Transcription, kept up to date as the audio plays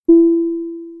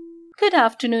Good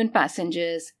afternoon,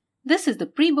 passengers. This is the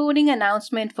pre-boarding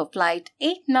announcement for Flight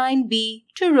 89B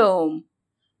to Rome.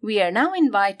 We are now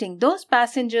inviting those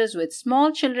passengers with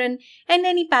small children and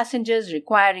any passengers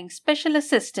requiring special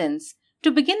assistance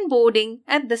to begin boarding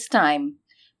at this time.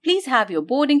 Please have your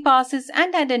boarding passes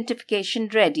and identification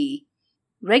ready.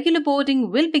 Regular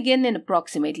boarding will begin in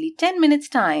approximately 10 minutes'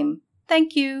 time.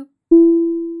 Thank you.